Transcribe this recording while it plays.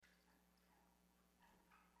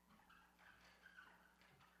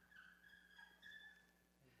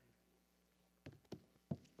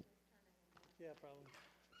got problems.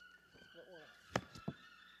 Don't wanna.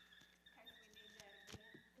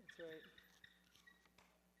 That's right.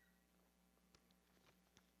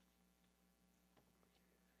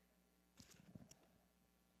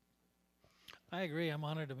 I agree. I'm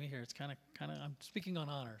honored to be here. It's I'm speaking on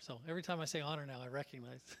honor. So every time I say honor now, I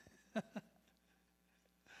recognize.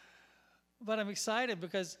 But I'm excited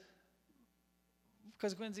because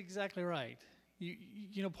Gwen's exactly right.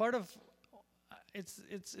 Part of it's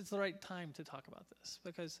the right time to talk about this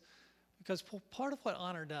because part of what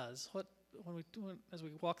honor does, as we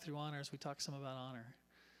walk through honors, we talk some about honor.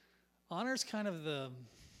 Honor is kind of the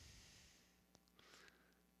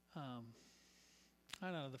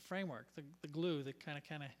framework, the glue that kind of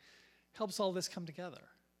helps all this come together.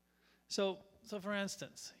 So for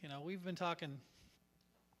instance, we've been talking.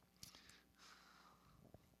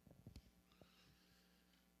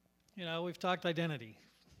 We've talked identity.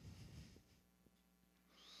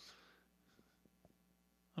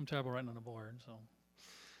 I'm terrible writing on the board, so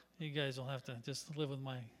you guys will have to just live with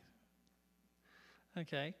my.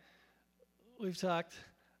 Okay. We've talked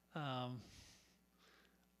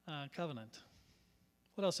covenant.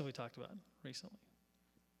 What else have we talked about recently?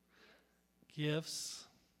 Gifts.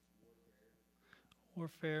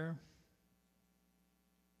 Warfare.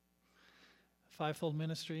 Fivefold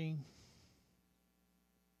ministry.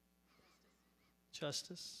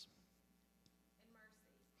 Justice.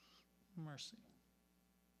 And mercy.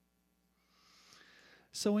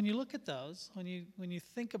 So when you look at those, when you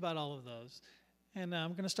think about all of those, and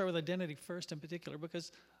I'm going to start with identity first in particular,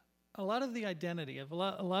 because a lot of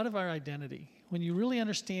our identity, when you really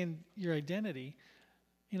understand your identity,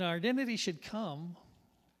 our identity should come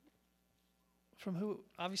from who.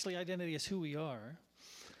 Obviously, identity is who we are,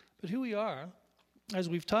 but who we are, as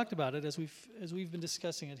we've talked about it, as we've been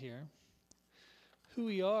discussing it here, who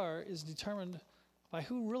we are is determined by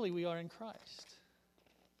who really we are in Christ.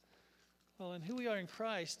 Well, and who we are in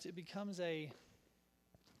Christ, it becomes who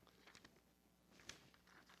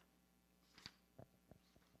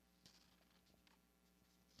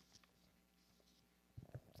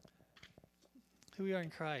we are in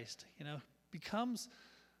Christ, becomes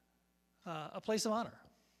a place of honor.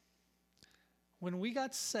 When we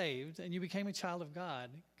got saved and you became a child of God,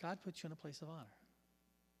 God put you in a place of honor.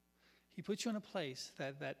 He put you in a place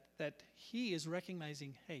that He is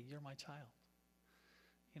recognizing, hey, you're my child.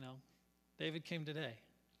 David came today,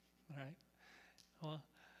 all right? Well,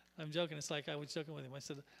 I'm joking. It's like I was joking with him. I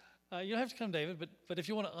said, you don't have to come, David, but if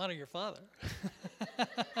you want to honor your father.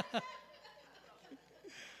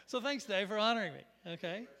 So thanks, Dave, for honoring me,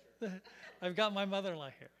 okay? I've got my mother-in-law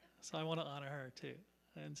here, so I want to honor her too.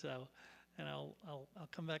 And I'll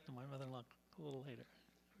come back to my mother-in-law a little later.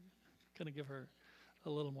 I'm going to give her a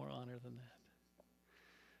little more honor than that.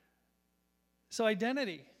 So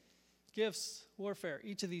identity, gifts, warfare,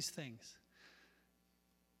 each of these things,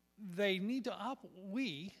 we need to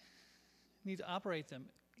operate them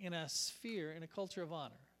in a sphere, in a culture of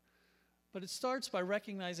honor. But it starts by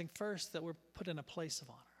recognizing first that we're put in a place of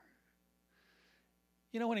honor.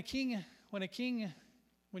 When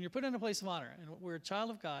you're put in a place of honor, and we're a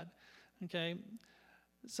child of God, okay,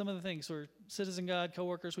 some of the things, we're citizen God,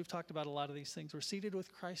 co-workers, we've talked about a lot of these things. We're seated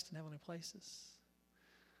with Christ in heavenly places.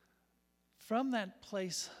 From that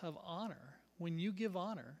place of honor, when you give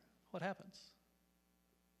honor, what happens?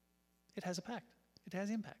 It has It has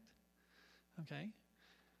impact. Okay?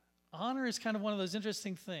 Honor is kind of one of those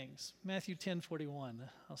interesting things. Matthew 10:41.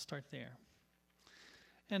 I'll start there.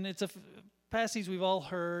 And it's a passage we've all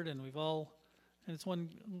heard, and it's one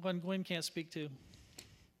Gwen can't speak to.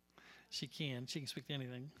 She can speak to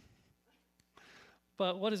anything.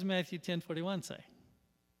 But what does Matthew 10:41 say?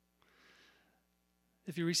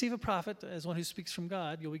 If you receive a prophet as one who speaks from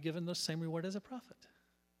God, you'll be given the same reward as a prophet.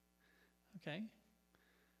 Okay?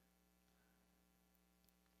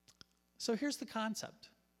 So here's the concept.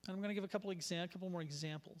 And I'm going to give a couple more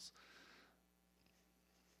examples.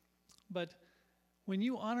 But when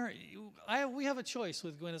you honor, we have a choice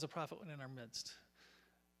with Gwen as a prophet in our midst.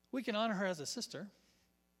 We can honor her as a sister.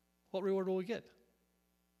 What reward will we get?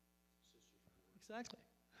 Exactly.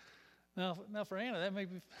 Now for Anna, that may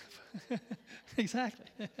be exactly.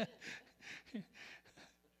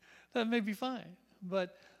 That may be fine.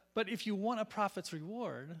 But if you want a prophet's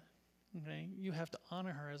reward, okay, you have to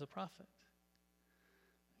honor her as a prophet.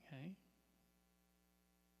 Okay?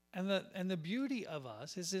 And the beauty of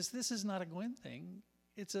us is this is not a Gwen thing,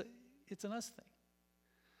 it's an us thing.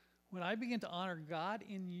 When I begin to honor God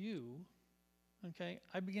in you, okay,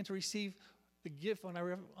 I begin to receive the gift when I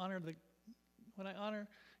honor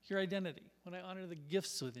your identity, when I honor the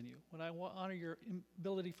gifts within you, when I honor your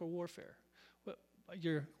ability for warfare.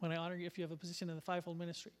 when I honor you, if you have a position in the fivefold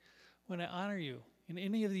ministry, when I honor you in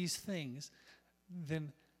any of these things,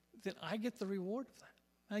 then I get the reward of that.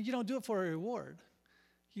 Now, you don't do it for a reward.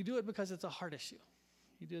 You do it because it's a heart issue.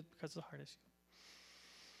 You do it because it's a heart issue.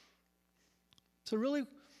 So really,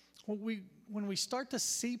 when we start to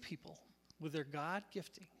see people with their God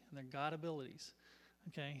gifting and their God abilities,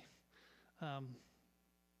 okay, and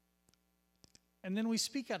then we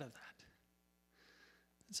speak out of that.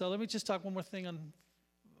 So let me just talk one more thing on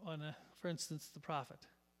for instance, the prophet.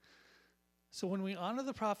 So when we honor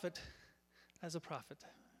the prophet as a prophet,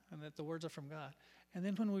 and that the words are from God, and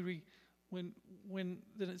then when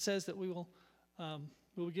then it says that we will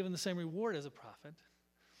be given the same reward as a prophet,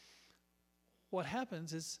 what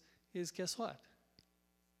happens is guess what?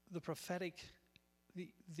 The prophetic,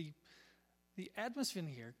 the atmosphere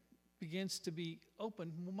here begins to be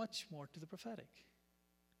open much more to the prophetic.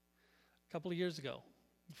 A couple of years ago,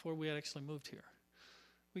 before we had actually moved here,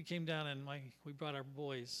 we came down and we brought our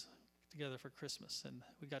boys together for Christmas, and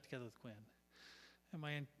we got together with Gwen. And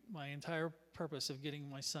my entire purpose of getting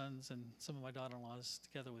my sons and some of my daughter-in-laws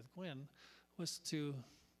together with Gwen was to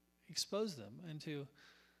expose them and to,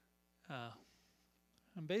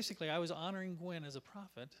 and basically I was honoring Gwen as a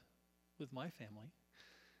prophet with my family,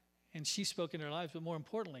 and she spoke in their lives. But more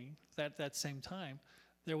importantly, that same time,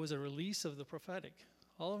 there was a release of the prophetic.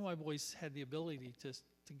 All of my boys had the ability to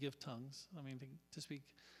give tongues. I mean, to speak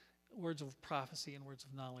words of prophecy and words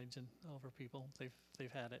of knowledge and over people.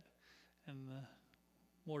 They've had it, and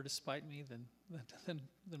more despite me than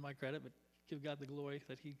my credit, but give God the glory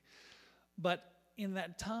that He. But in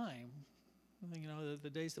that time, you know, the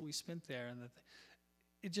days that we spent there, and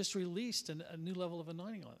it just released a new level of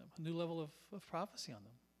anointing on them, a new level of prophecy on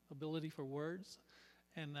them, ability for words,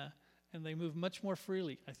 and they move much more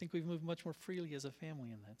freely. I think we've moved much more freely as a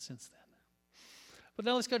family in that since then. But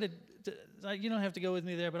now let's go to you don't have to go with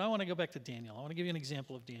me there, but I want to go back to Daniel. I want to give you an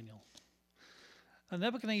example of Daniel.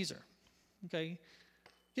 Nebuchadnezzar, okay?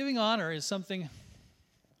 Giving honor is something,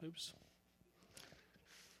 oops,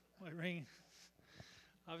 my ring,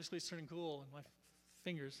 obviously it's turning cool in my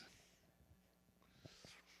fingers.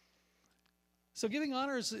 So giving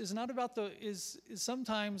honor is not about is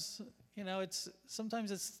sometimes, you know,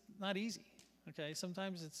 sometimes it's not easy, okay?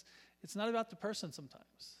 Sometimes it's not about the person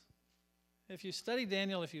sometimes. If you study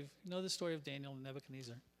Daniel, if you know the story of Daniel and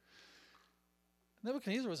Nebuchadnezzar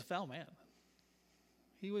was a foul man.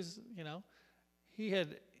 He was, you know, he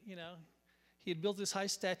had built this high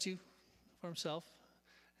statue for himself,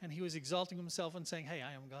 and he was exalting himself and saying, "Hey,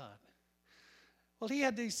 I am God." Well, he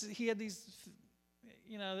had these,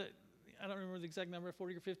 you know, I don't remember the exact number,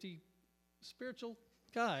 40 or 50 spiritual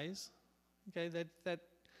guys, okay, that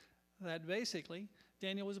basically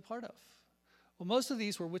Daniel was a part of. Well, most of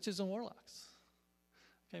these were witches and warlocks.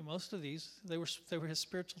 Okay, most of these, they were his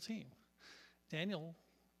spiritual team. Daniel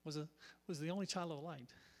was the only child of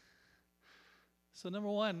light. So number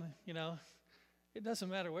one, you know, it doesn't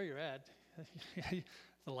matter where you're at.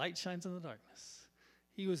 The light shines in the darkness.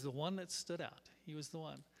 He was the one that stood out. He was the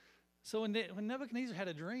one. So when Nebuchadnezzar had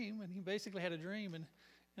a dream, and he basically had a dream, and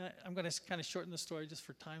I'm going to kind of shorten the story just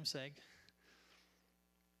for time's sake.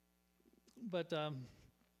 But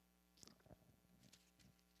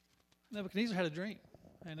Nebuchadnezzar had a dream,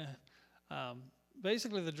 and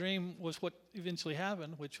basically the dream was what eventually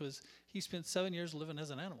happened, which was he spent 7 years living as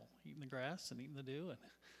an animal, eating the grass and eating the dew,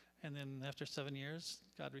 and then after 7 years,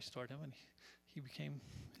 God restored him, and he became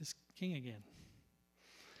his king again.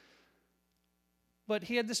 But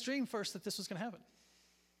he had this dream first that this was going to happen.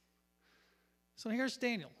 So here's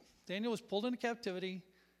Daniel. Daniel was pulled into captivity.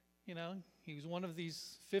 You know, he was one of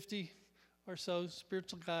these 50 or so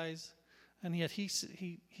spiritual guys, and yet he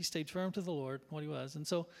stayed firm to the Lord, what he was. And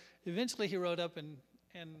so eventually he rode up, and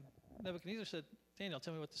Nebuchadnezzar said, "Daniel,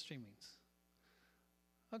 tell me what this dream means."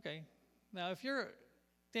 Okay, now if you're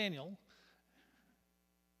Daniel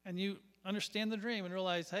and you understand the dream and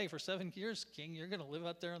realize, hey, for 7 years, king, you're going to live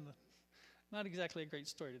out there on the, not exactly a great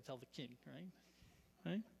story to tell the king,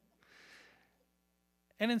 right?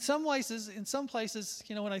 And in some places,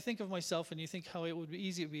 you know, when I think of myself and you think how it would be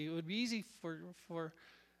easy for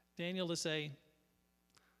Daniel to say,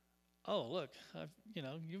 "Oh, look,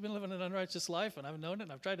 you've been living an unrighteous life, and I've known it,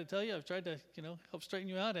 and I've tried to tell you, I've tried to, help straighten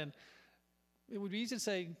you out," and it would be easy to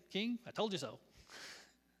say, "King, I told you so."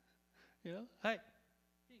 Hey,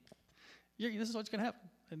 this is what's going to happen,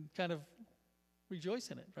 and kind of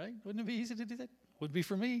rejoice in it, right? Wouldn't it be easy to do that? Would be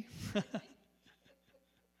for me.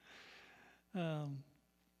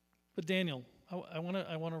 But Daniel, I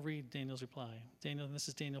want to read Daniel's reply. Daniel, and this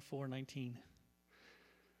is Daniel 4:19.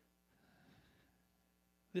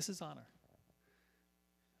 This is honor.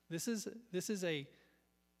 This is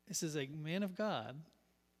This is a man of God,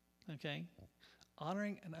 okay,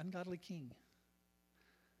 honoring an ungodly king.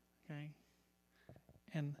 Okay?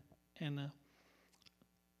 And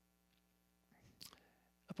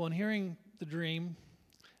upon hearing the dream,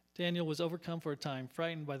 Daniel was overcome for a time,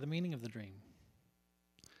 frightened by the meaning of the dream.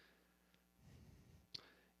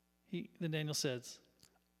 Then Daniel says,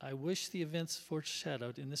 I wish the events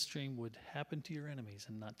foreshadowed in this dream would happen to your enemies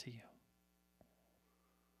and not to you.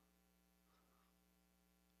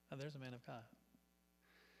 Now there's a man of God.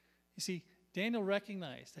 You see, Daniel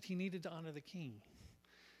recognized that he needed to honor the king.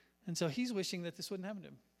 And so he's wishing that this wouldn't happen to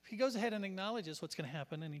him. He goes ahead and acknowledges what's going to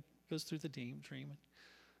happen, and he goes through the dream.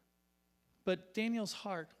 But Daniel's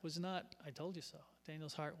heart was not, I told you so.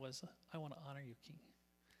 Daniel's heart was, I want to honor you, king.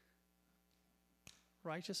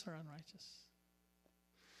 Righteous or unrighteous?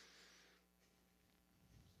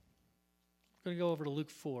 I'm going to go over to Luke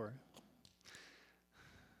 4.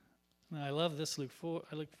 Now, I love this Luke 4,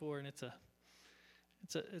 and it's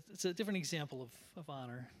a different example of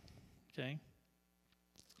honor, okay?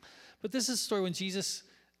 But this is a story when Jesus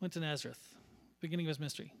went to Nazareth, beginning of his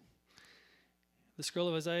ministry. The scroll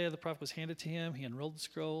of Isaiah, the prophet, was handed to him. He unrolled the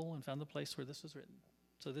scroll and found the place where this was written.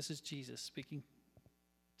 So this is Jesus speaking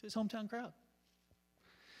to his hometown crowd.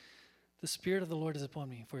 The Spirit of the Lord is upon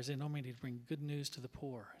me, for he has anointed me to bring good news to the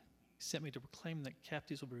poor. He sent me to proclaim that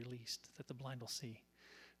captives will be released, that the blind will see,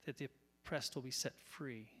 that the oppressed will be set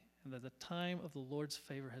free, and that the time of the Lord's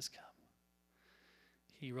favor has come.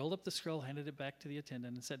 He rolled up the scroll, handed it back to the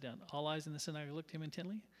attendant, and sat down. All eyes in the synagogue looked at him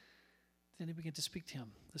intently. Then he began to speak to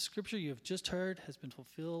him. The scripture you have just heard has been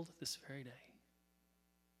fulfilled this very day.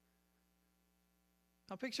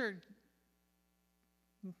 Now picture,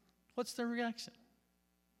 what's their reaction?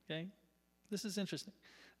 Okay? This is interesting.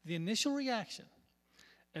 The initial reaction,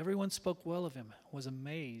 everyone spoke well of him, was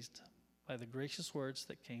amazed by the gracious words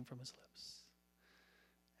that came from his lips.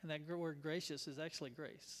 And that word gracious is actually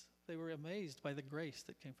grace. They were amazed by the grace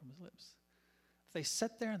that came from his lips. They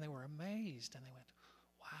sat there and they were amazed and they went,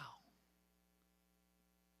 wow.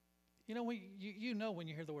 You know, you know when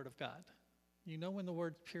you hear the word of God. You know when the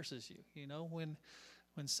word pierces you. You know when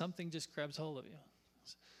something just grabs hold of you.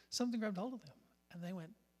 Something grabbed hold of them. And they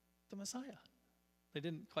went, the Messiah. They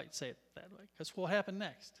didn't quite say it that way. Because what happened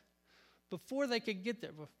next? Before they could get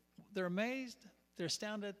there, they're amazed, they're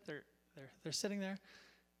astounded, they're sitting there.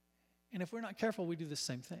 And if we're not careful, we do the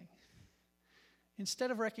same thing.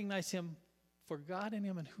 Instead of recognizing him for God in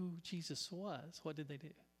him and who Jesus was, what did they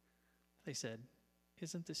do? They said,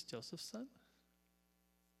 isn't this Joseph's son?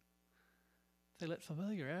 They let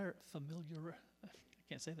familiarity,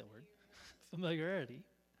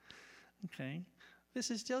 okay,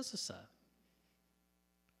 this is Joseph's son.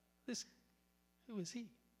 Who is he?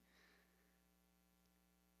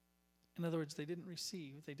 In other words, they didn't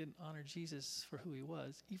honor Jesus for who he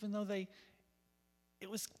was, even though it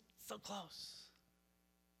was so close.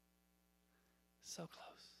 So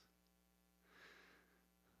close.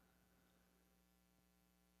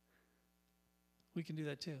 We can do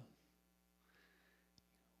that too.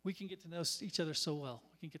 We can get to know each other so well.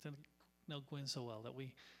 We can get to know Gwen so well that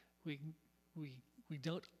we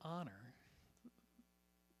don't honor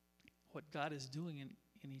what God is doing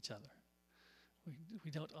in each other.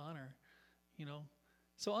 We don't honor, you know.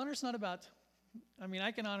 So honor's not about,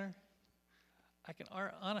 I can honor a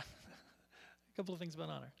couple of things about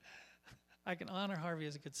honor. I can honor Harvey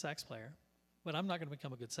as a good sax player, but I'm not going to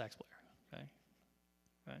become a good sax player, okay?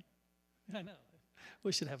 Right? I know.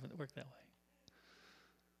 We should have it work that way.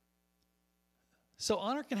 So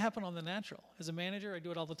honor can happen on the natural. As a manager, I do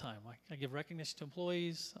it all the time. I give recognition to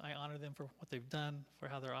employees. I honor them for what they've done, for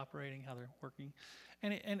how they're operating, how they're working.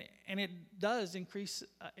 And it does increase,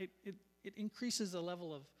 it increases the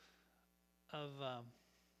level of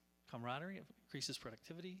camaraderie. It increases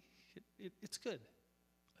productivity. It's good.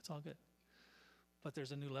 It's all good. But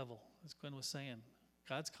there's a new level. As Gwen was saying,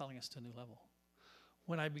 God's calling us to a new level.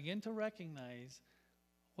 When I begin to recognize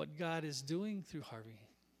what God is doing through Harvey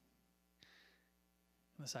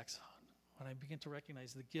and the saxophone, when I begin to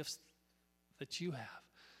recognize the gifts that you have,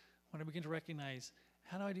 when I begin to recognize,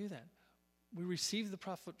 how do I do that? We receive the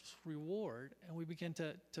prophet's reward, and we begin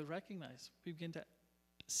to recognize, we begin to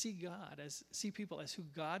see people as who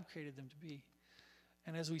God created them to be.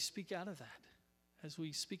 And as we speak out of that, as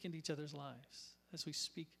we speak into each other's lives, as we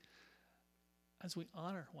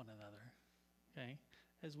honor one another, okay,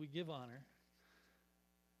 as we give honor.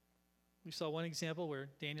 We saw one example where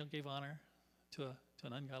Daniel gave honor to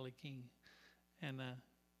an ungodly king. And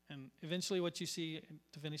eventually what you see,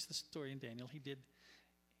 to finish the story in Daniel, he did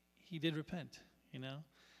repent, you know.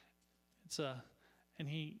 And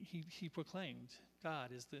he proclaimed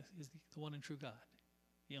God is the one and true God.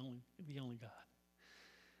 the only God.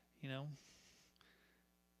 You know,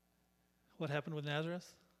 what happened with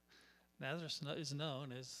Nazareth? Nazareth is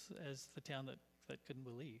known as the town that couldn't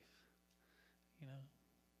believe. You know,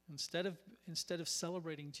 instead of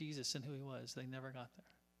celebrating Jesus and who he was, they never got there.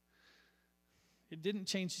 It didn't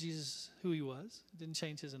change Jesus who he was. It didn't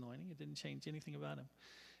change his anointing. It didn't change anything about him.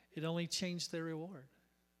 It only changed their reward.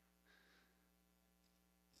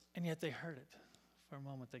 And yet they heard it. For a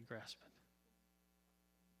moment, they grasped it.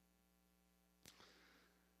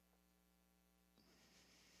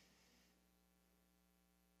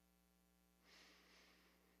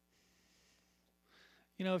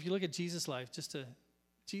 You know, if you look at Jesus' life,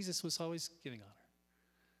 Jesus was always giving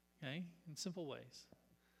honor, okay, in simple ways.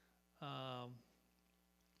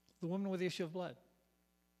 The woman with the issue of blood,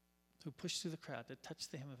 who pushed through the crowd to touch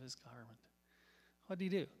the hem of his garment. What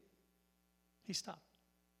did he do? He stopped.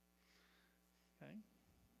 Okay?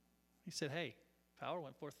 He said, hey, power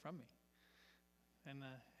went forth from me. And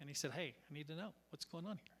he said, hey, I need to know what's going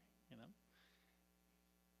on here. You know,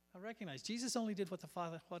 I recognize Jesus only did what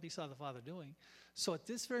he saw the Father doing. So at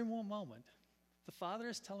this very moment, the Father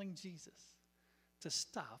is telling Jesus to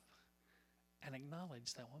stop and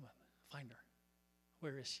acknowledge that woman. Find her.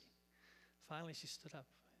 Where is she? Finally, she stood up,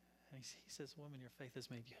 and he says, woman, your faith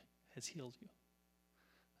has healed you.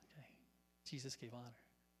 Okay. Jesus gave honor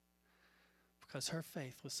because her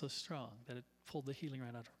faith was so strong that it pulled the healing right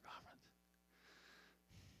out of her garment.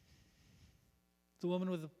 The woman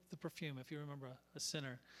with the perfume, if you remember, a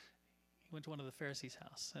sinner, he went to one of the Pharisees'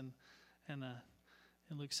 house, and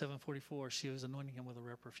in Luke 7:44, she was anointing him with a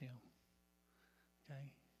rare perfume.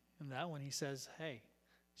 Okay, and that one he says, hey,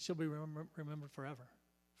 she'll be remembered forever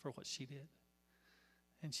for what she did.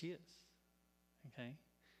 And she is. Okay?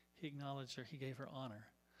 He acknowledged her. He gave her honor.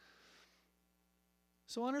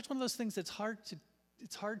 So honor is one of those things that's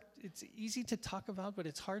it's easy to talk about, but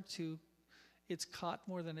it's caught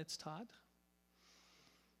more than it's taught.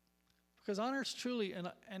 Because honor is truly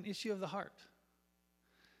an issue of the heart.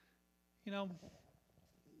 You know,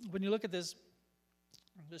 when you look at this,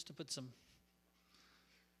 just to put some.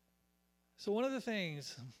 So one of the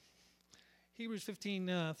things, Hebrews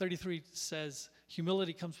 15:33 says,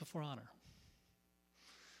 humility comes before honor.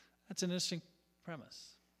 That's an interesting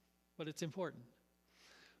premise, but it's important.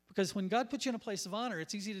 Because when God puts you in a place of honor,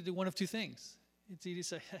 it's easy to do one of two things. It's easy to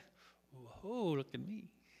say, whoa, look at me.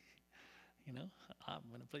 You know, I'm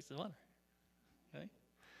in a place of honor. Okay?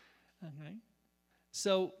 Okay?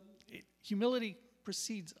 So humility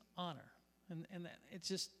precedes honor. And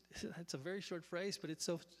it's a very short phrase, but it's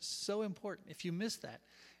so important. If you miss that,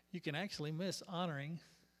 you can actually miss honoring.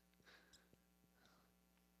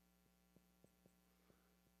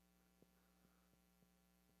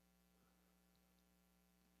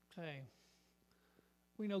 Okay.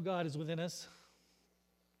 We know God is within us,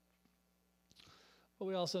 but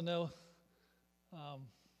we also know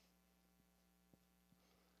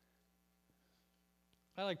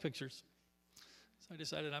I like pictures. So I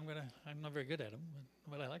decided I'm not very good at them,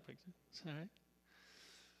 but I like pictures. All right.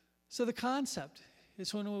 So the concept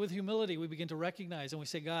is when with humility we begin to recognize and we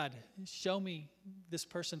say, God, show me this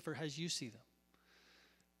person for as you see them.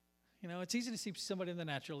 You know, it's easy to see somebody in the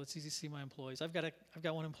natural. It's easy to see my employees. I've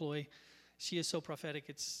got one employee. She is so prophetic.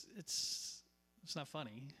 It's not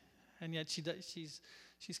funny, and yet she's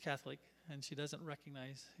Catholic and she doesn't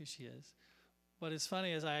recognize who she is. But it's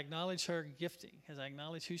funny, as I acknowledge her gifting, as I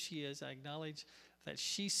acknowledge who she is, I acknowledge that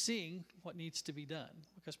she's seeing what needs to be done,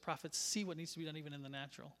 because prophets see what needs to be done even in the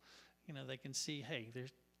natural. You know, they can see, hey,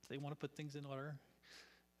 they want to put things in order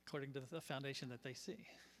according to the foundation that they see.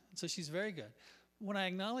 And so she's very good. When I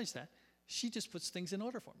acknowledge that, she just puts things in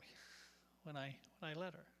order for me when I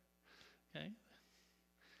let her. Okay?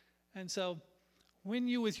 And so when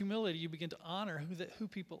you, with humility, you begin to honor who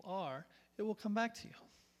people are, it will come back to you.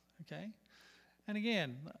 Okay? And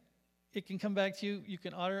again, it can come back to you. You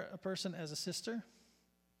can honor a person as a sister,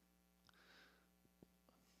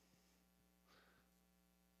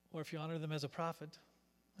 or if you honor them as a prophet,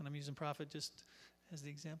 and I'm using prophet just as the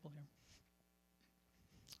example here.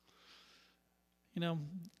 You know,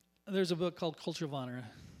 there's a book called Culture of Honor,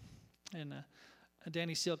 and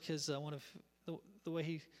Danny Silk has one of the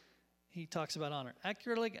way he talks about honor.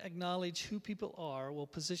 Accurately acknowledge who people are will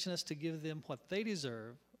position us to give them what they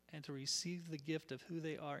deserve and to receive the gift of who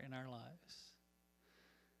they are in our lives.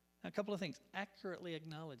 Now, a couple of things. Accurately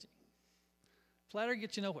acknowledging. Flattery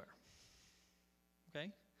gets you nowhere.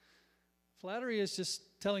 Okay? Flattery is just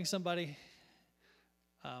telling somebody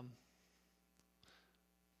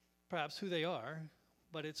perhaps who they are,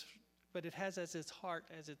 but it has as its heart,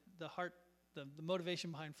 the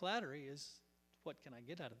motivation behind flattery is, what can I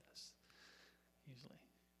get out of this? Usually.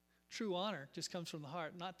 true honor just comes from the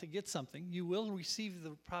heart, not to get something. You will receive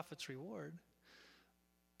the prophet's reward,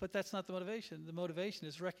 but that's not the motivation. The motivation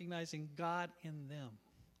is recognizing God in them.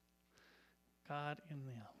 God in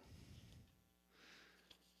them.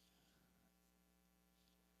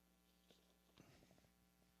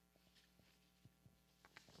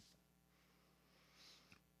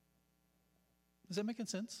 Is that making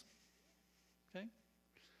sense? Okay.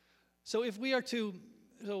 So if we are to,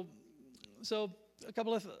 so a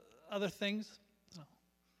couple of other things.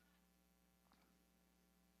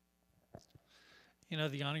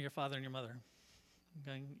 The honor your father and your mother.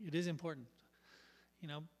 Okay? It is important.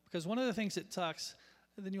 Because one of the things it talks,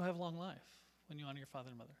 then you'll have long life when you honor your father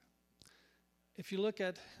and mother. If you look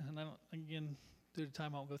at, and I don't, again, due to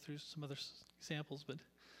time, I won't go through some other examples, but,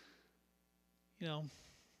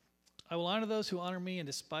 I will honor those who honor me and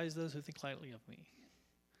despise those who think lightly of me.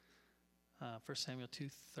 1 Samuel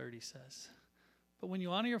 2:30 says. But when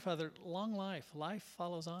you honor your father, long life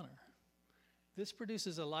follows honor. This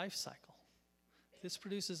produces a life cycle. This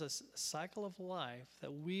produces a cycle of life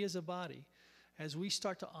that we as a body, as we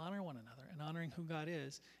start to honor one another and honoring who God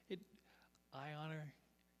is, I honor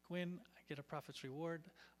Gwen, I get a prophet's reward.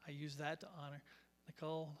 I use that to honor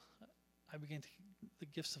Nicole. The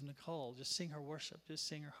gifts of Nicole, just seeing her worship, just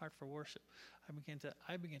seeing her heart for worship. I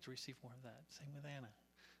begin to receive more of that. Same with Anna,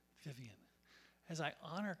 Vivian. As I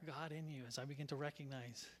honor God in you, as I begin to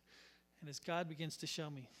recognize, and as God begins to show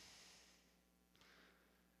me.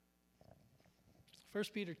 1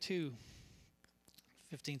 Peter 2,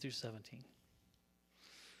 15 through 17.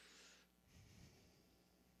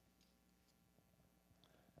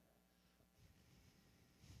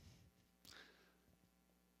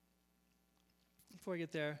 Before I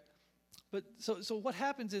get there, but so what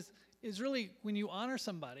happens is really when you honor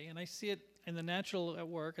somebody, and I see it in the natural at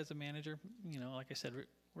work as a manager, like I said,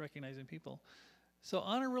 recognizing people. So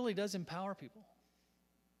honor really does empower people,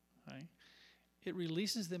 right? It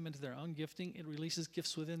releases them into their own gifting. It releases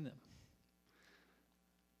gifts within them.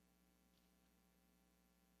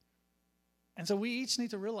 And so we each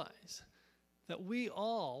need to realize that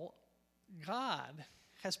God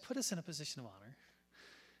has put us in a position of honor,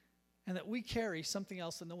 and that we carry something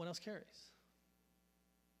else that no one else carries.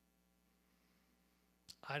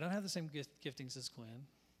 I don't have the same giftings as Gwen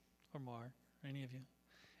or Mark or any of you.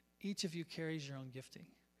 Each of you carries your own gifting.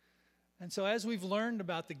 And so as we've learned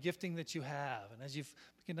about the gifting that you have, and as you've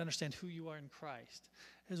begun to understand who you are in Christ,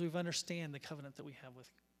 as we've understand the covenant that we have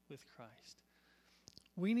with Christ,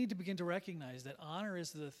 we need to begin to recognize that honor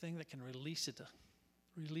is the thing that can release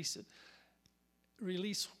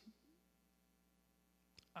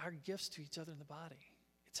our gifts to each other in the body.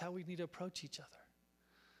 It's how we need to approach each other,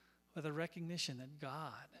 with a recognition that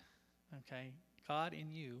God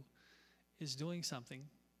in you is doing something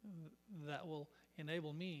that will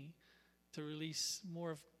enable me to release more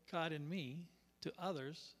of God in me to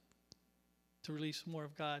others, to release more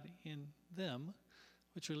of God in them,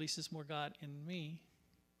 which releases more God in me,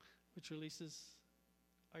 which releases,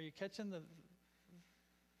 are you catching the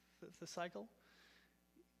cycle?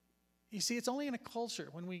 You see, it's only in a culture,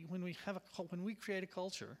 when we create a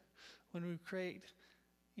culture, when we create,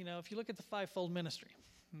 if you look at the fivefold ministry,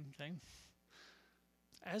 okay,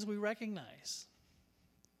 as we recognize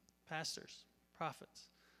pastors, prophets,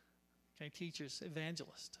 okay, teachers,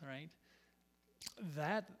 evangelists, right,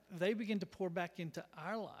 that they begin to pour back into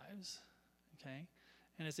our lives, okay,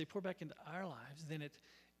 and as they pour back into our lives, then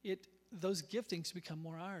those giftings become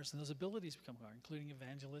more ours, and those abilities become ours, including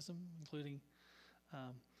evangelism,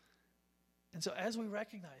 and so as we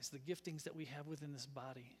recognize the giftings that we have within this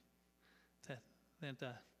body,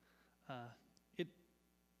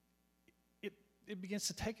 it begins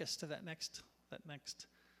to take us to that next,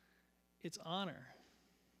 it's honor.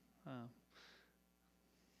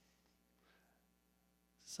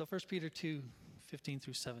 So 1 Peter 2, 15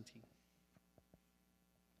 through 17.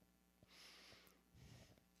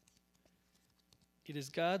 It is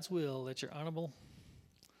God's will that your honorable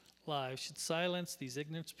lives should silence these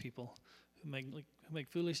ignorant people who make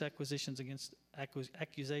foolish accusations against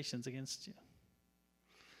you.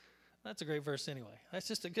 That's a great verse anyway. That's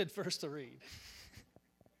just a good verse to read.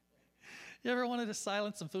 You ever wanted to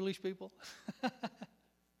silence some foolish people?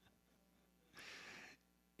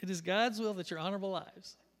 It is God's will that your honorable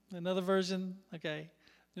lives. Another version, okay,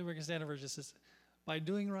 New American Standard Version says, by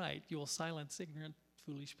doing right, you will silence ignorant,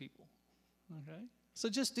 foolish people. Okay? So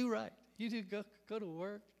just do right. You do go to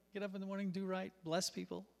work, get up in the morning, do right, bless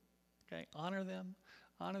people. Okay, honor them,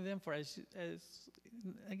 for as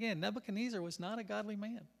again, Nebuchadnezzar was not a godly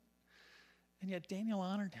man, and yet Daniel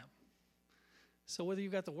honored him. So whether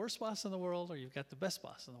you've got the worst boss in the world or you've got the best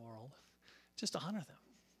boss in the world, just honor them.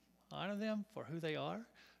 Honor them for who they are,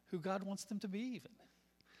 who God wants them to be even.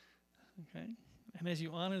 Okay? And as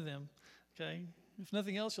you honor them, okay, if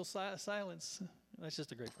nothing else, you'll silence. That's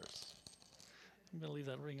just a great verse. I'm going to leave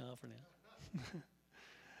that ring off for now.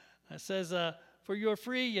 It says, for you are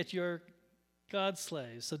free, yet you're God's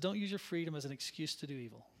slaves. So don't use your freedom as an excuse to do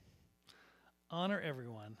evil. Honor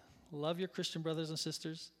everyone. Love your Christian brothers and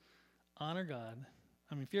sisters.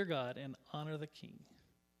 Fear God and honor the king.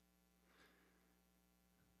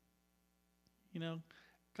 You know,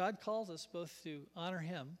 God calls us both to honor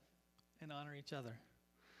him and honor each other.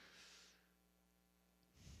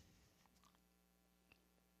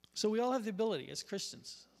 So we all have the ability as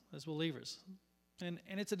Christians, as believers, and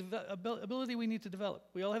it's an ability we need to develop.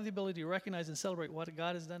 We all have the ability to recognize and celebrate what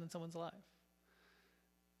God has done in someone's life.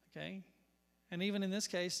 Okay? And even in this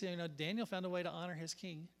case, you know, Daniel found a way to honor his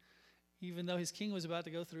king, even though his king was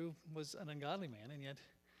an ungodly man, and yet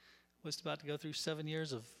was about to go through 7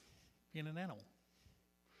 years of being an animal.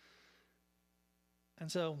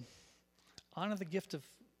 And so, honor the gift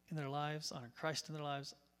in their lives, honor Christ in their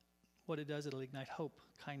lives. What it does, it'll ignite hope,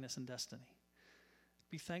 kindness, and destiny.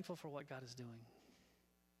 Be thankful for what God is doing.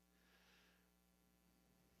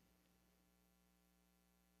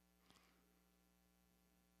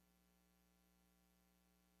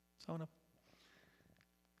 So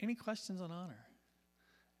any questions on honor?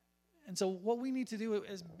 And so what we need to do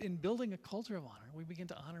is, in building a culture of honor, we begin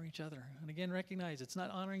to honor each other. And again, recognize it's not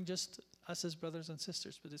honoring just us as brothers and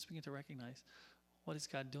sisters, but it's begin to recognize what is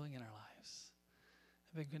God doing in our lives.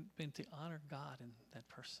 And begin to honor God in that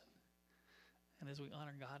person. And as we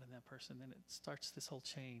honor God in that person, then it starts this whole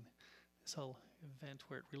chain, this whole event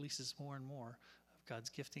where it releases more and more of God's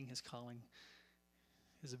gifting, his calling,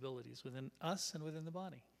 his abilities within us and within the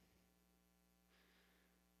body.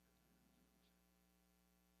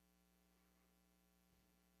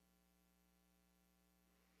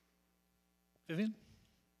 Vivian?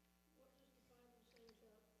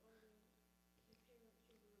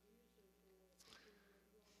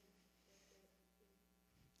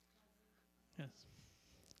 Yes.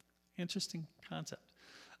 Interesting concept.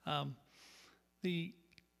 The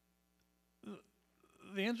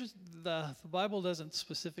Bible doesn't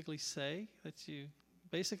specifically say that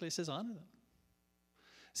basically it says honor them.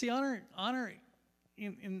 See, honor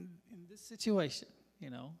in this situation,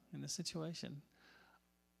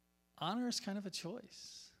 honor is kind of a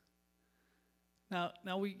choice. Now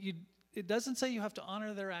it doesn't say you have to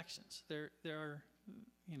honor their actions. There are,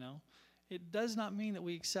 it does not mean that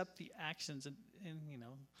we accept the actions. And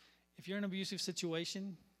if you're in an abusive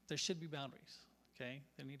situation, there should be boundaries. Okay,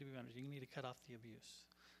 there need to be boundaries. You need to cut off the abuse.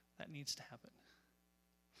 That needs to happen.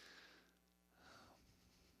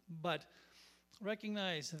 But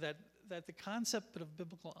recognize that the concept of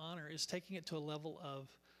biblical honor is taking it to a level of,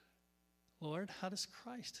 Lord, how does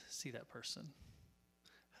Christ see that person?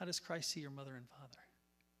 How does Christ see your mother and father?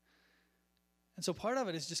 And so part of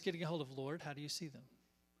it is just getting a hold of, Lord, how do you see them?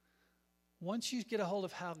 Once you get a hold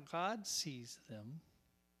of how God sees them,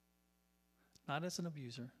 not as an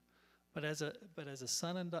abuser, but as a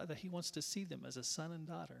son and daughter, that he wants to see them as a son and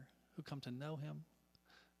daughter who come to know him,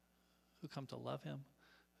 who come to love him,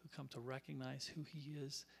 who come to recognize who he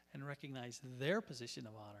is and recognize their position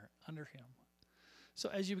of honor under him. So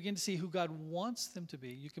as you begin to see who God wants them to be,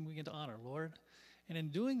 you can begin to honor, Lord. And in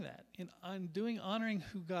doing that, honoring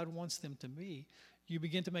who God wants them to be, you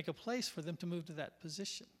begin to make a place for them to move to that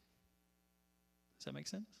position. Does that make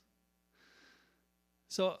sense?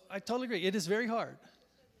 So I totally agree. It is very hard.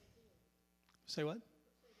 Say what?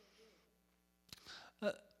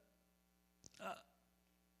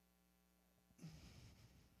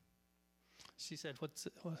 She said, what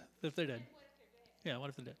if they're dead? Yeah, what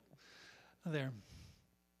if they're dead? There.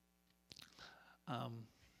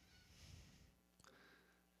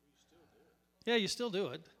 Yeah, you still do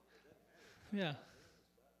it. Yeah.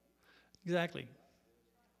 Exactly.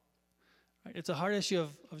 Right. It's a hard issue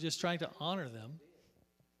of just trying to honor them.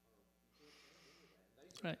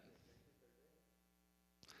 Right.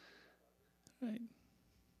 Right.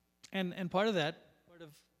 And part of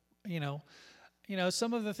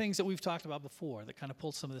some of the things that we've talked about before that kind of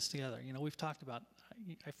pulled some of this together. We've talked about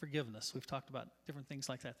forgiveness. We've talked about different things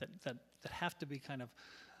like that have to be kind of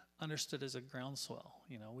understood as a groundswell.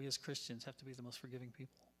 We as Christians have to be the most forgiving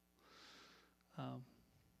people.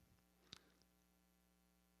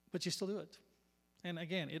 But you still do it. And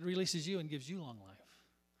again, it releases you and gives you long life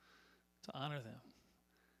to honor them.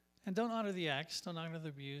 And don't honor the acts, don't honor the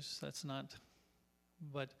abuse. That's not,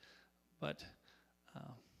 but it's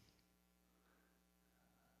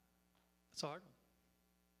a hard one.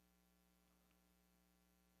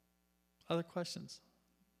 Other questions?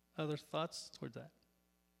 Other thoughts toward that?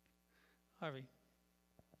 Harvey.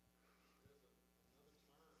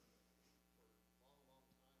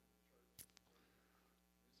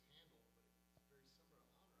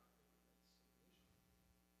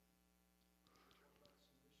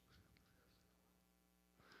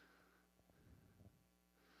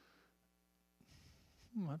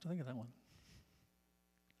 I have to think of that one.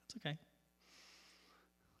 That's okay.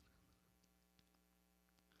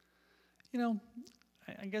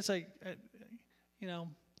 I guess it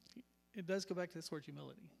does go back to this word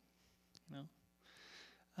humility.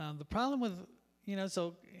 The problem with,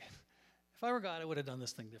 so if I were God, I would have done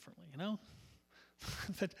this thing differently,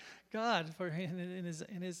 But God, in his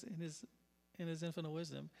infinite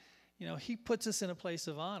wisdom, he puts us in a place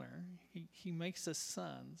of honor. He makes us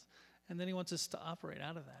sons, and then he wants us to operate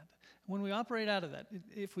out of that. When we operate out of that,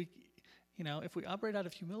 if we operate out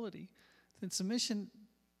of humility, then submission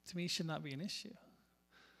to me should not be an issue,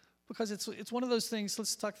 because it's one of those things.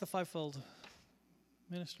 Let's talk the fivefold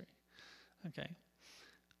ministry. Okay.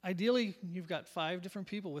 Ideally, you've got 5 different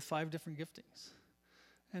people with 5 different giftings.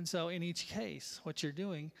 And so in each case, what you're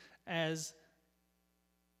doing as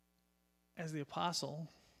the apostle,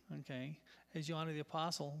 okay, as you honor the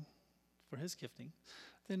apostle for his gifting,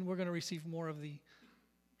 then we're going to receive more of the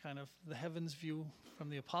kind of the heaven's view from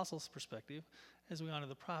the apostle's perspective. As we honor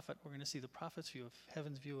the prophet, we're going to see the prophet's view of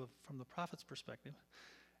heaven's view from the prophet's perspective.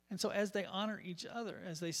 And so as they honor each other,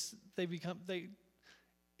 as it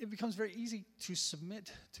becomes very easy to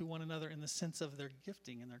submit to one another in the sense of their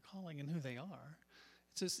gifting and their calling and who they are.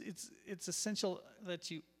 It's essential that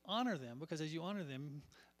you honor them, because as you honor them,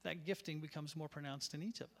 that gifting becomes more pronounced in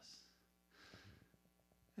each of us.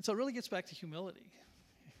 And so it really gets back to humility.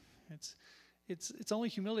 It's only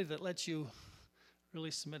humility that lets you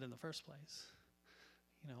really submit in the first place.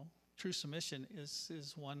 True submission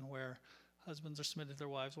is one where husbands are submitted to their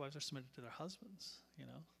wives, wives are submitted to their husbands.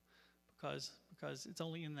 Because it's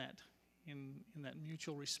only in that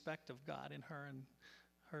mutual respect of God in her and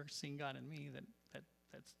her seeing God in me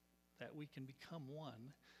that we can become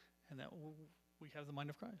one, and that we have the mind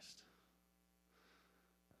of Christ.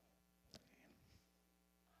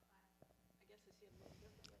 I guess I see it a little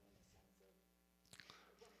differently in the sense of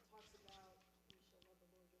when it talks about you shall love the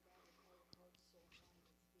Lord your God with all your heart, soul, mind,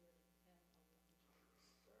 and spirit, and alone shall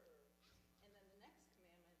you serve. And then the next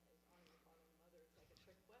commandment is honor your father and mother. It's like a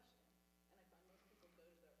trick question. And I find most people go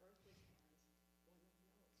to their earthly parents when they know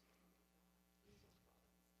it's from God. He's our father.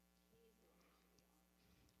 He's the one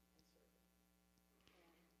we should be honoring and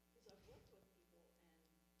serving. And because I've worked with people and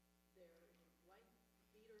they're wife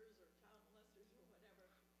beaters or child molesters or whatever,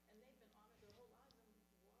 and they've been honored their whole lives, and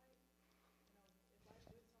why, if I'm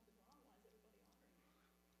doing something wrong, why is everybody honoring me?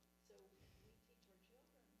 So we teach our children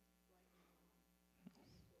right now, as we're honoring our children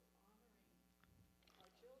and not checking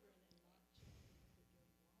if they're doing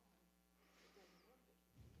wrong. It doesn't work if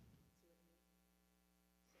you do that.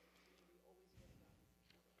 See what I mean? So we always go to God and say,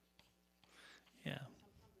 "Father, I should say." Yeah.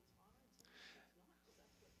 Sometimes it's honor and sometimes it's not, because that's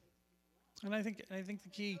what takes people out. And I think the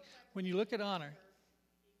key, when you look at honor,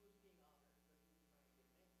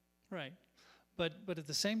 right, but at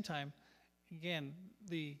the same time, again,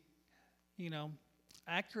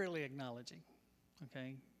 accurately acknowledging,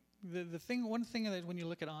 okay, one thing that when you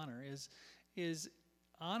look at honor is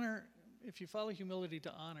honor. If you follow humility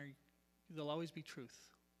to honor, there'll always be truth.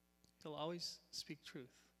 You'll always speak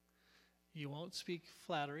truth. You won't speak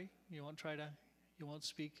flattery. You won't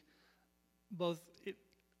speak both.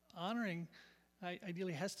 Honoring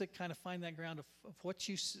ideally has to kind of find that ground of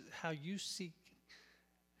how you seek,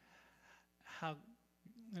 in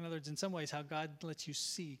other words, in some ways, how God lets you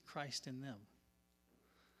see Christ in them.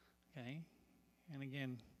 Okay? And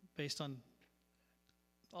again, based on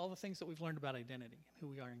all the things that we've learned about identity, who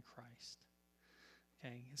we are in Christ.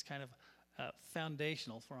 Okay? It's kind of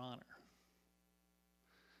foundational for honor.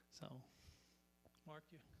 So, Mark,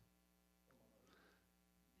 you.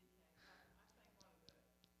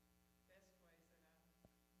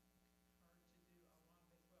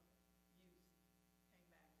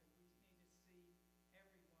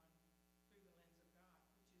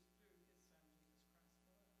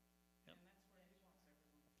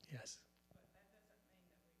 Yes. But that doesn't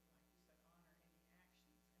mean that we, like you said, honor any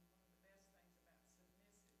actions. And one of the best things about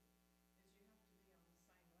submissive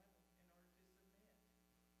is you have to be on the same level in order to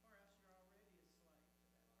submit, or else you're already a slave to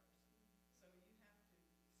that person. So you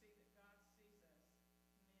have to see that God sees us,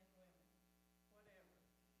 men, women, whatever,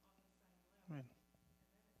 on the same level. Right. And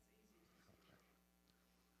then it's easy to submit.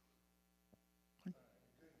 A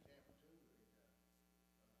good example too,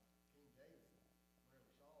 King David, whenever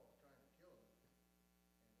Saul was trying to kill him,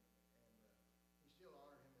 and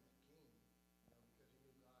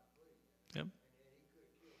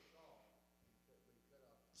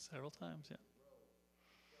Several times, yeah.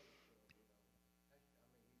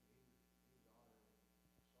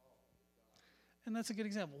 And that's a good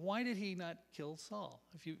example. Why did he not kill Saul?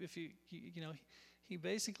 You know, he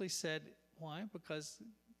basically said, why? Because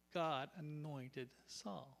God anointed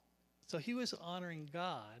Saul. So he was honoring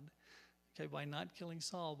God, okay, by not killing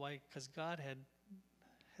Saul, because God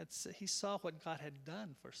he saw what God had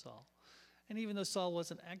done for Saul. And even though Saul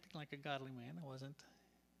wasn't acting like a godly man, it wasn't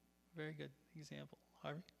a very good example.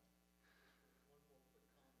 Harvey?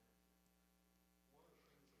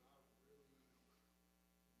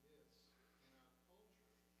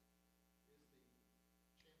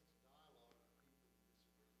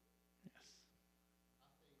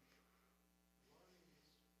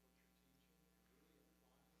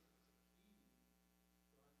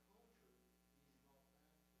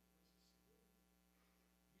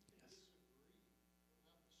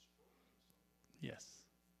 Yes.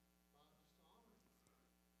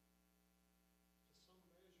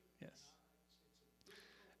 Yes. Yes.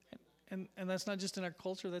 And that's not just in our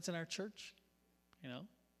culture, that's in our church. You know,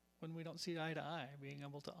 when we don't see eye to eye, being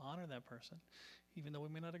able to honor that person, even though we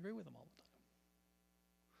may not agree with them all the time.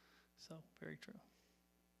 So, very true.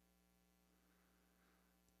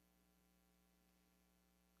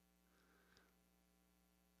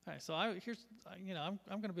 All right, so I'm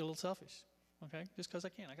going to be a little selfish, okay? Just because I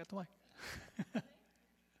can. I got the mic.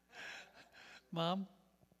 Mom.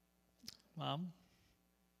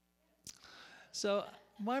 So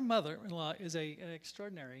my mother-in-law is an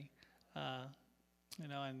extraordinary,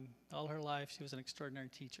 and all her life she was an extraordinary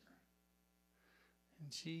teacher.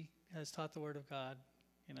 And she has taught the Word of God.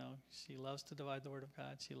 You know, she loves to divide the Word of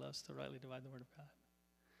God. She loves to rightly divide the Word of God.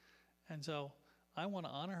 And so I want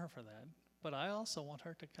to honor her for that, but I also want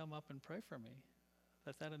her to come up and pray for me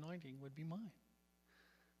that anointing would be mine.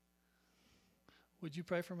 Would you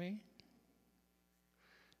pray for me?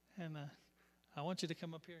 And I want you to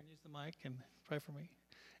come up here and use the mic and pray for me.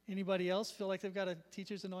 Anybody else feel like they've got a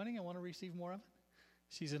teacher's anointing and want to receive more of it?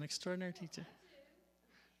 She's an extraordinary teacher.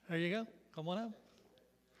 There you go. Come on up.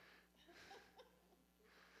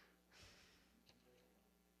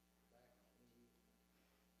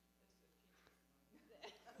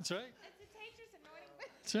 That's right. It's a teacher's anointing.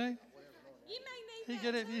 That's right. You may need You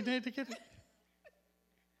get it. You need to get it.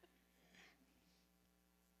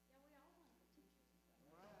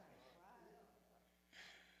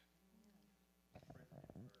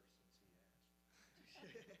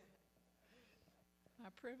 My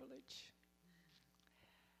privilege.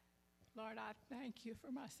 Lord, I thank you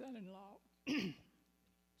for my son-in-law.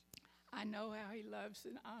 I know how he loves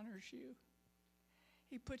and honors you.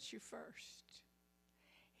 He puts you first.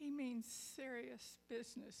 He means serious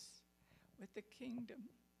business with the kingdom.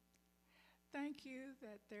 Thank you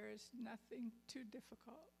that there is nothing too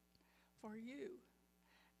difficult for you,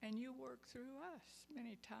 and you work through us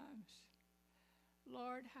many times.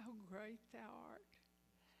 Lord, how great thou art.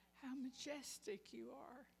 How majestic you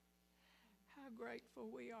are. How grateful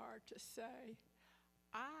we are to say,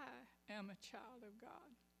 I am a child of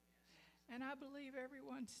God. And I believe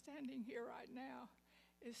everyone standing here right now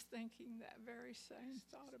is thinking that very same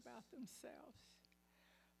thought about themselves.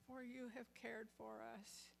 For you have cared for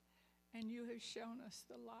us, and you have shown us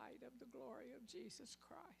the light of the glory of Jesus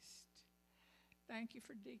Christ. Thank you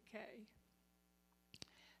for DK.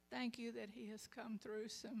 Thank you that he has come through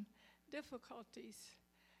some difficulties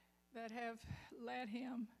that have led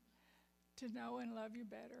him to know and love you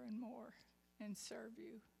better and more and serve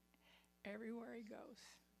you everywhere he goes.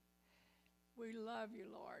 We love you,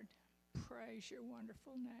 Lord. Praise your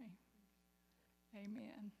wonderful name.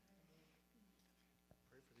 Amen.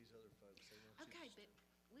 Pray for these other folks. They want Okay, you but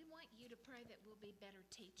we want you to pray that we'll be better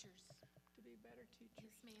teachers. To be better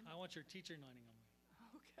teachers. Yes, ma'am. I want your teacher anointing on me.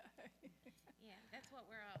 Okay. Yeah, that's what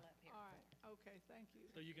we're all up here All for. right. Okay, thank you.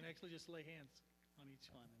 So you can actually just lay hands on each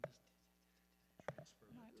one and just. transfer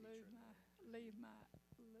that Might teacher. lose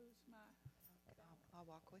my. I'll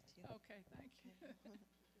walk with you. Okay, thank you.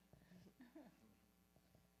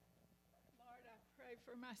 Lord, I pray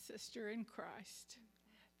for my sister in Christ.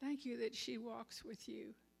 Thank you that she walks with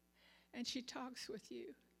you, and she talks with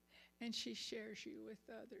you, and she shares you with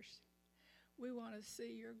others. We want to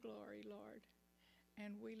see your glory, Lord,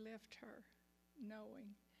 and we lift her,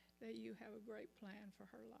 knowing that you have a great plan for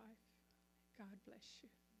her life. God bless you.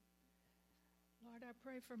 Lord, I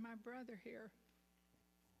pray for my brother here.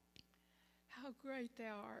 How great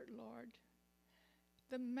thou art, Lord.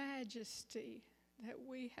 The majesty that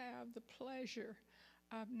we have the pleasure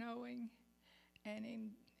of knowing and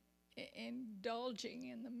indulging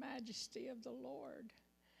in the majesty of the Lord.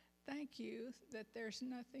 Thank you that there's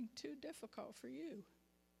nothing too difficult for you.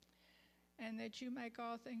 and that you make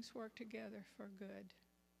all things work together for good.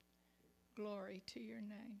 Glory to your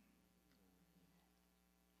name.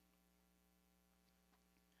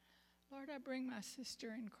 Lord, I bring my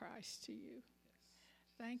sister in Christ to you.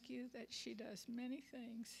 Thank you that she does many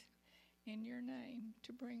things in your name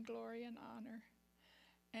to bring glory and honor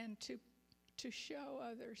and to show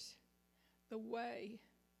others the way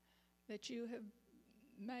that you have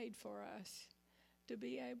made for us to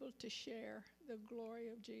be able to share the glory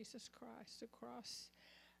of Jesus Christ across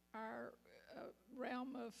our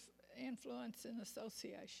realm of influence and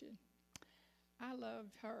association. I love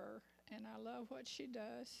her, and I love what she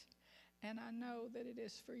does, and I know that it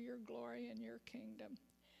is for your glory and your kingdom.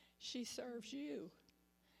 She serves you,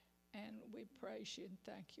 and we praise you and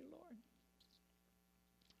thank you, Lord.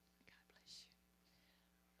 God bless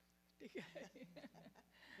you.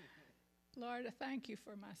 Lord, I thank you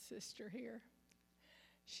for my sister here.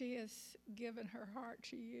 She has given her heart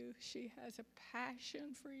to you. She has a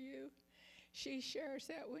passion for you. She shares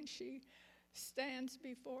that when she stands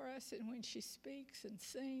before us and when she speaks and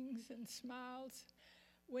sings and smiles.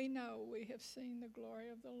 We know we have seen the glory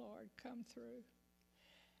of the Lord come through.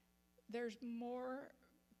 There's more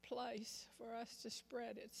place for us to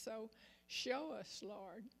spread it. So show us,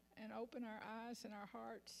 Lord, and open our eyes and our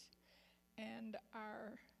hearts and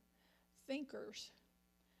our thinkers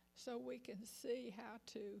so we can see how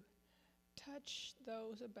to touch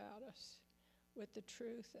those about us with the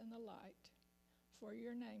truth and the light. For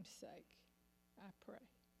your name's sake, I pray.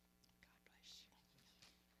 God bless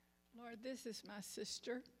you. Lord, this is my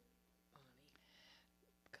sister,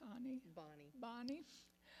 Bonnie.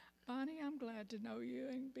 Bonnie, I'm glad to know you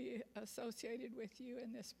and be associated with you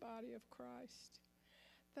in this body of Christ.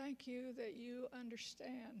 Thank you that you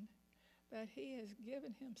understand that he has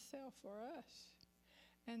given himself for us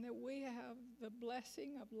and that we have the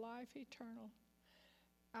blessing of life eternal.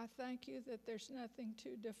 I thank you that there's nothing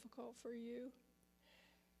too difficult for you.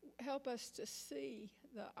 Help us to see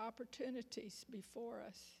the opportunities before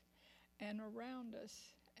us and around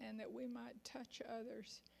us, and that we might touch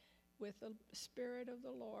others with the Spirit of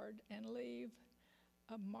the Lord and leave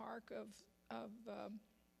a mark of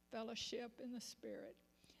fellowship in the Spirit.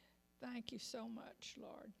 Thank you so much,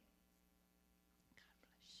 Lord. God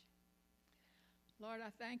bless you. Lord, I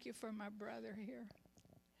thank you for my brother here.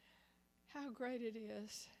 How great it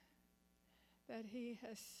is that he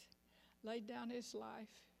has laid down his life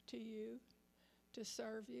to you, to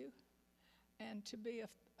serve you, and to be a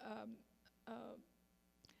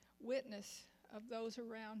witness of those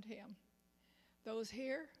around him, those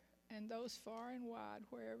here and those far and wide,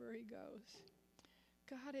 wherever he goes.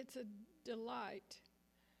 God, it's a delight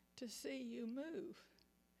to see you move,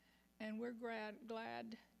 and we're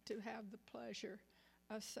glad to have the pleasure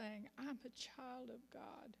of saying, I'm a child of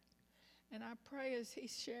God. And I pray as he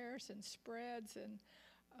shares and spreads and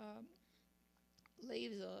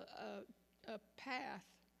leaves a path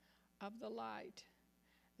of the light,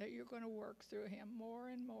 that you're going to work through him more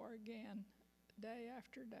and more again, day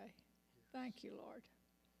after day. Thank you, Lord.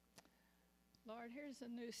 Lord, here's a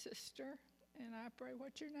new sister, and I pray,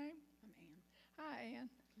 what's your name? I'm Ann. Hi, Ann.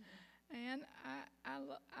 And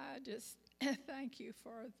I just thank you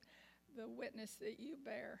for the witness that you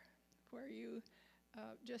bear, where you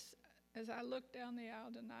just, as I looked down the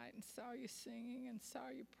aisle tonight and saw you singing and saw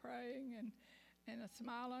you praying and a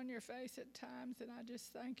smile on your face at times, and I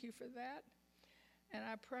just thank you for that. And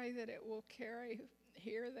I pray that it will carry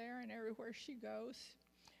here, there, and everywhere she goes,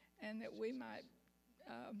 and that we might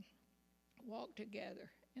walk together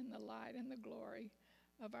in the light and the glory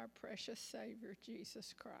of our precious Savior,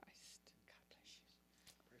 Jesus Christ. God bless you.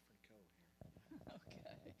 Pray for Nicole here.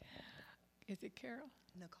 Okay. Is it Carol?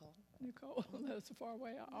 Nicole. That was far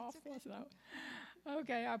way off, wasn't it?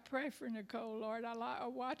 Okay, I pray for Nicole, Lord. I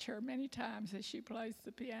watch her many times as she plays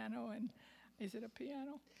the piano, and is it a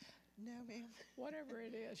piano? No, ma'am. Whatever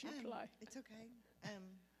it is you play. It's okay.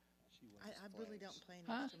 She waves I the really flags. don't play an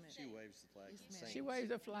Huh? instrument. She waves the flag. Yes, and ma'am. sings. She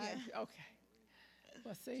waves a flag. Yeah. Okay.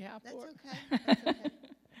 Well, see how That's poor. okay. That's okay.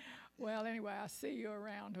 Well, anyway, I see you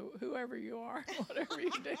around, whoever you are, whatever you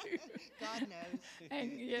do. God knows.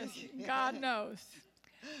 And yes, God knows.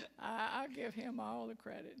 I'll give him all the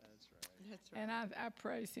credit. That's right. That's right. And I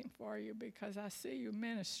praise him for you because I see you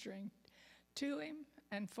ministering to him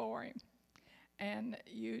and for him. And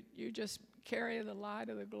you just carry the light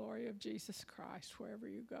of the glory of Jesus Christ wherever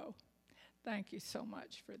you go. Thank you so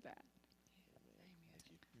much for that. Thank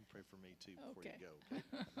you. You pray for me too before Okay. you go.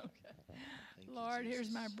 Okay? Okay. Thank you, Lord,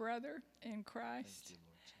 here's my Jesus. brother in Thank Christ. you,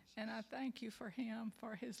 Lord Jesus. And I thank you for him,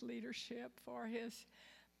 for his leadership, for his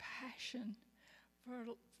passion,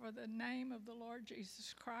 for the name of the Lord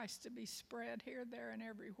Jesus Christ to be spread here, there, and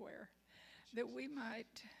everywhere. that we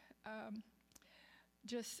might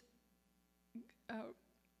just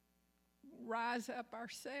rise up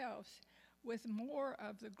ourselves with more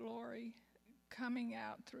of the glory coming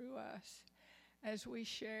out through us as we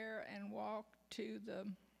share and walk to the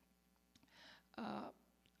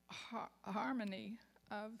harmony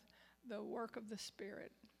of the work of the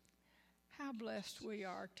Spirit. How blessed we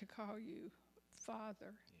are to call you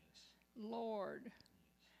Father, Lord,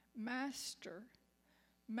 Master,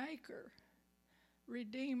 Maker,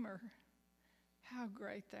 Redeemer. How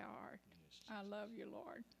great thou art. I love you,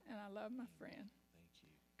 Lord, and I love my friend. Thank you.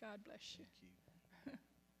 God bless you. Thank you.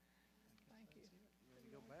 Thank you. You ready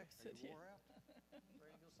to go back? Are Sit you here. wore out? Ready to go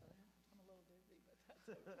sit down? I'm a little dizzy, but that's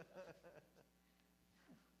okay.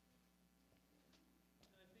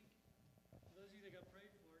 I think for those of you that got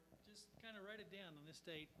prayed for, just kind of write it down on this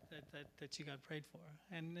date that you got prayed for,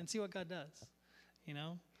 and see what God does. You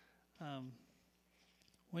know,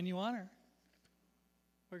 when you honor,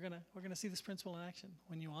 we're gonna see this principle in action.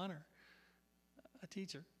 When you honor a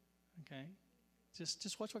teacher, okay,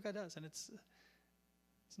 just watch what God does, and it's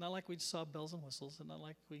not like we just saw bells and whistles, and not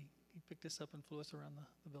like he picked us up and flew us around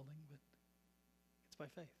the building, but it's by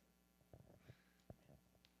faith.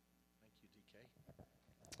 Thank you, DK.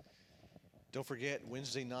 Don't forget,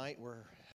 Wednesday night we're